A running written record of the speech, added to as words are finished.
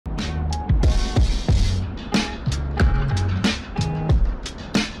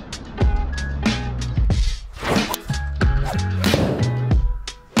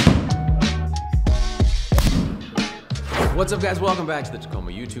What's up, guys? Welcome back to the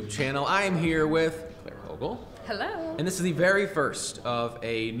Takomo YouTube channel. I am here with Claire Hogle. Hello. And this is the very first of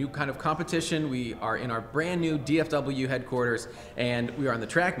a new kind of competition. We are in our brand new DFW headquarters, and we are on the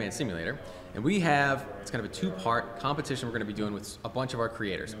Trackman simulator. And we have, it's kind of a two-part competition we're going to be doing with a bunch of our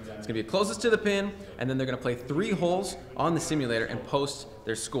creators. It's going to be closest to the pin, and then they're going to play 3 holes on the simulator and post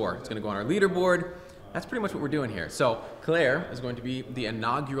their score. It's going to go on our leaderboard. That's pretty much what we're doing here. So Claire is going to be the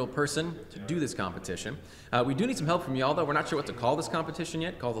inaugural person to do this competition. We do need some help from y'all, though. We're not sure what to call this competition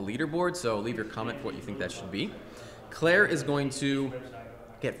yet. Call the leaderboard, so leave your comment for what you think that should be. Claire is going to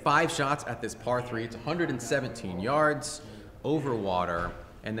get 5 shots at this par 3. It's 117 yards over water.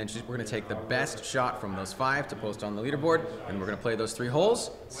 And then we're going to take the best shot from those 5 to post on the leaderboard. And we're going to play those 3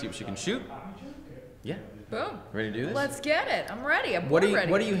 holes, see what she can shoot. Yeah. Boom. Ready to do this? Let's get it. I'm ready. I'm ready. Ready.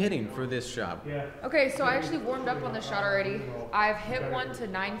 What are you hitting for this shot? Yeah. Okay, so I actually warmed up on this shot already. I've hit one to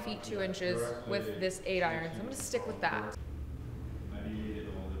 9 feet 2 inches with this 8 iron, so I'm going to stick with that.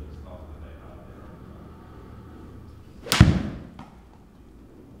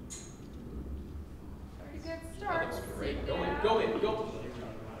 Pretty good start. That looks great. Go in. Go in. Go.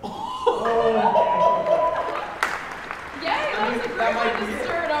 Yay, that was a great one to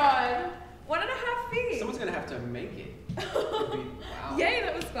start on. 1.5 feet. Someone's gonna have to make it. Wow. Yay,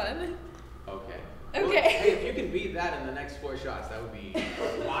 that was fun. Okay. Okay. Well, hey, if you can beat that in the next 4 shots, that would be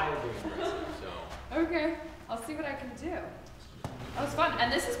wildly impressive. So. Okay, I'll see what I can do. That was fun, and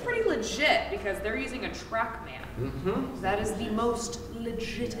this is pretty legit because they're using a Trackman. Mm-hmm. That is the most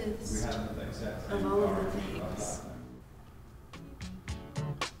legitest of all of the things.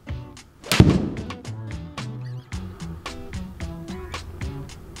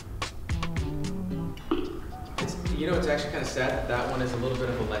 You know, it's actually kind of sad that that one is a little bit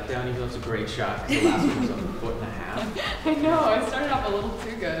of a letdown, even though it's a great shot, because the last one was a 1.5 feet. I know, I started off a little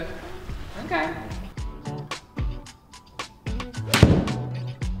too good. Okay.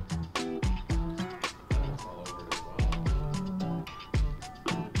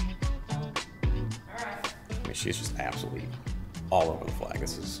 Alright. I mean, she's just absolutely all over the flag.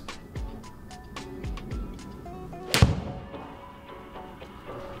 This is...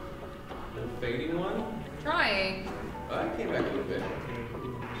 The fading one? Trying. I came back a little bit.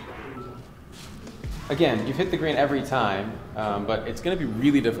 Again, you've hit the green every time, but it's going to be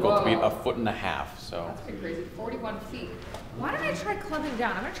really difficult to beat 1.5 feet. So that's pretty crazy. 41 feet. Why don't I try clubbing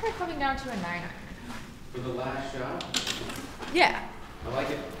down? I'm going to try clubbing down to a 9 iron. For the last shot? Yeah. I like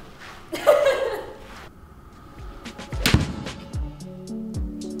it.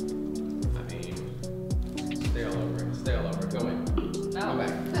 I mean, stay all over it. Stay all over it. Go in. No. Come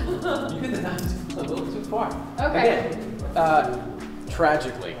back. You hit the 9 a little too far. Okay. Again,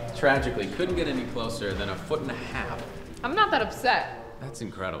 tragically, couldn't get any closer than 1.5 feet. I'm not that upset. That's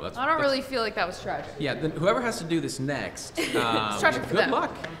incredible. I don't really feel like that was tragic. Yeah, then whoever has to do this next, it's tragic for them. Good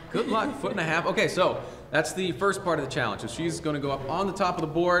luck. Good luck. 1.5 feet. Okay, so that's the first part of the challenge. So she's going to go up on the top of the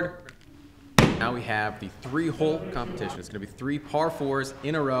board. Now we have the 3-hole competition. It's going to be 3 par 4s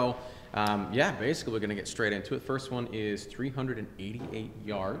in a row. Yeah, basically we're going to get straight into it. First one is 388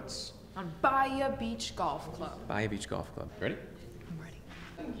 yards. On Bahia Beach Golf Club. Bahia Beach Golf Club. Ready? I'm ready.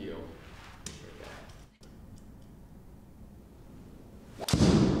 Thank you.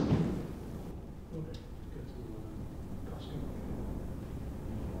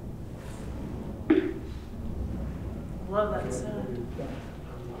 Love that sound.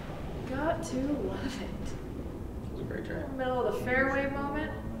 Got to love it. That was a great try. Middle of the fairway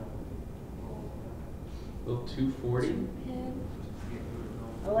moment. Little 240. Pin.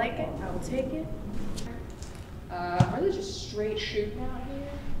 I like it. I will take it. Really just straight shooting out here.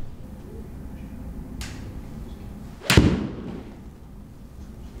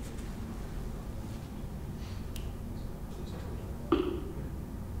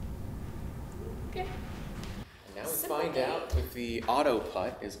 Okay. Now we find out if the auto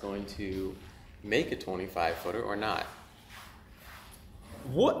putt is going to make a 25-footer or not.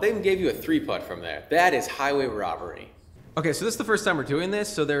 What? They even gave you a 3-putt from there. That is highway robbery. Okay, so this is the first time we're doing this,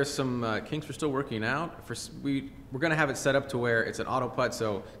 so there's some kinks we're still working out. We're going to have it set up to where it's an auto putt,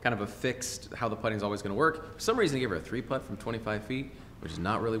 so kind of a fixed how the putting is always going to work. For some reason, they gave her a 3-putt from 25 feet, which is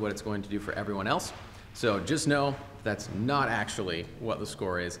not really what it's going to do for everyone else. So just know that's not actually what the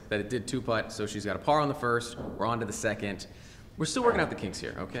score is, that it did 2-putt, so she's got a par on the first, we're on to the second. We're still working out the kinks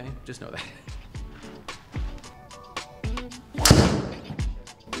here, okay? Just know that.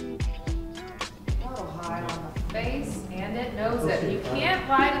 Oh, high on the face, and it knows it. You can't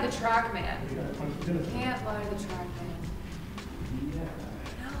lie to the Trackman. You can't lie to the Trackman. It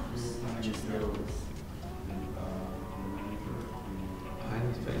knows. It just knows.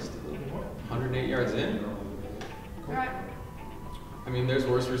 Behind his face. 108 yards in. All right. I mean, there's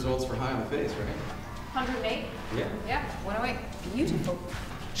worse results for high on the face, right? 108? Yeah. Yeah, 108. Beautiful.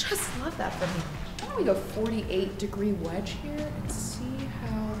 Just love that for me. Why don't we go 48-degree wedge here and see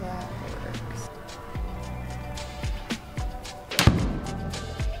how that works.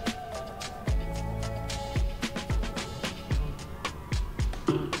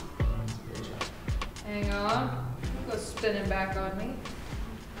 Hang on. Go spinning back on me.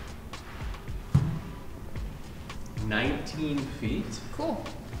 19 feet? Cool.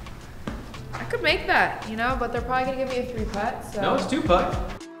 I could make that, you know, but they're probably gonna give me a 3-putt, so. No, it's 2-putt.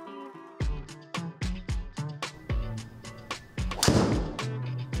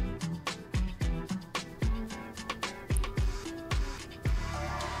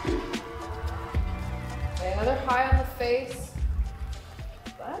 Okay, another high on the face.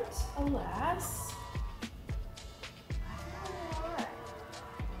 But, alas,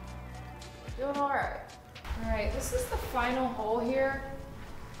 doing all right. All right, this is the final hole here.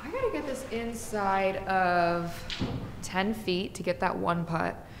 I gotta get this inside of 10 feet to get that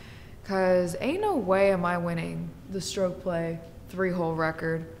 1-putt, cause ain't no way am I winning the stroke play 3-hole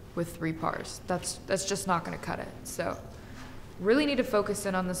record with 3 pars. That's just not gonna cut it. So, really need to focus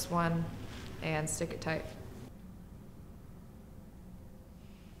in on this one and stick it tight.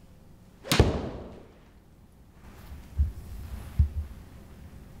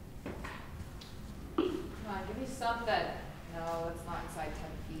 Give me something. No, it's not inside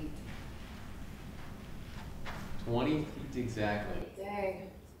 10 feet. 20 feet exactly. Dang.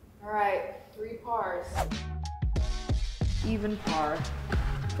 All right, 3 pars. Even par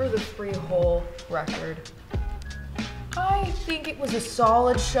for the 3-hole record. I think it was a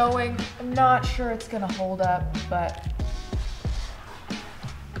solid showing. I'm not sure it's gonna hold up, but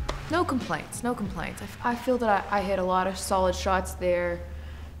no complaints, no complaints. I feel that I hit a lot of solid shots there.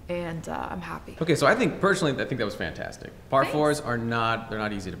 And I'm happy. Okay, so I think personally, I think that was fantastic. Par Thanks. 4s are they're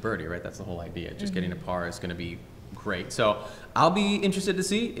not easy to birdie, right? That's the whole idea. Just getting a par is gonna be great. So I'll be interested to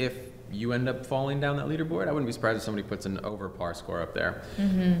see if you end up falling down that leaderboard. I wouldn't be surprised if somebody puts an over par score up there.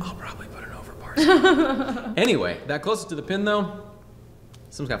 I'll probably put an over par score. Anyway, that closest to the pin though,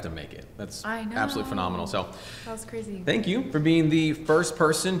 someone's gonna have to make it. That's absolutely phenomenal. So that was crazy. thank you for being the first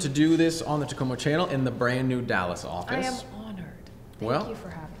person to do this on the Takomo channel in the brand new Dallas office. I am honored. Thank you for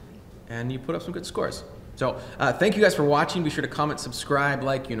having me. And you put up some good scores. So thank you guys for watching. Be sure to comment, subscribe,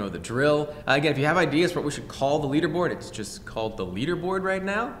 like, you know the drill. Again, if you have ideas for what we should call the leaderboard, it's just called the leaderboard right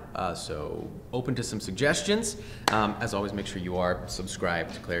now. So open to some suggestions. As always, make sure you are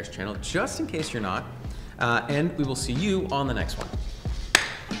subscribed to Claire's channel, just in case you're not. And we will see you on the next one.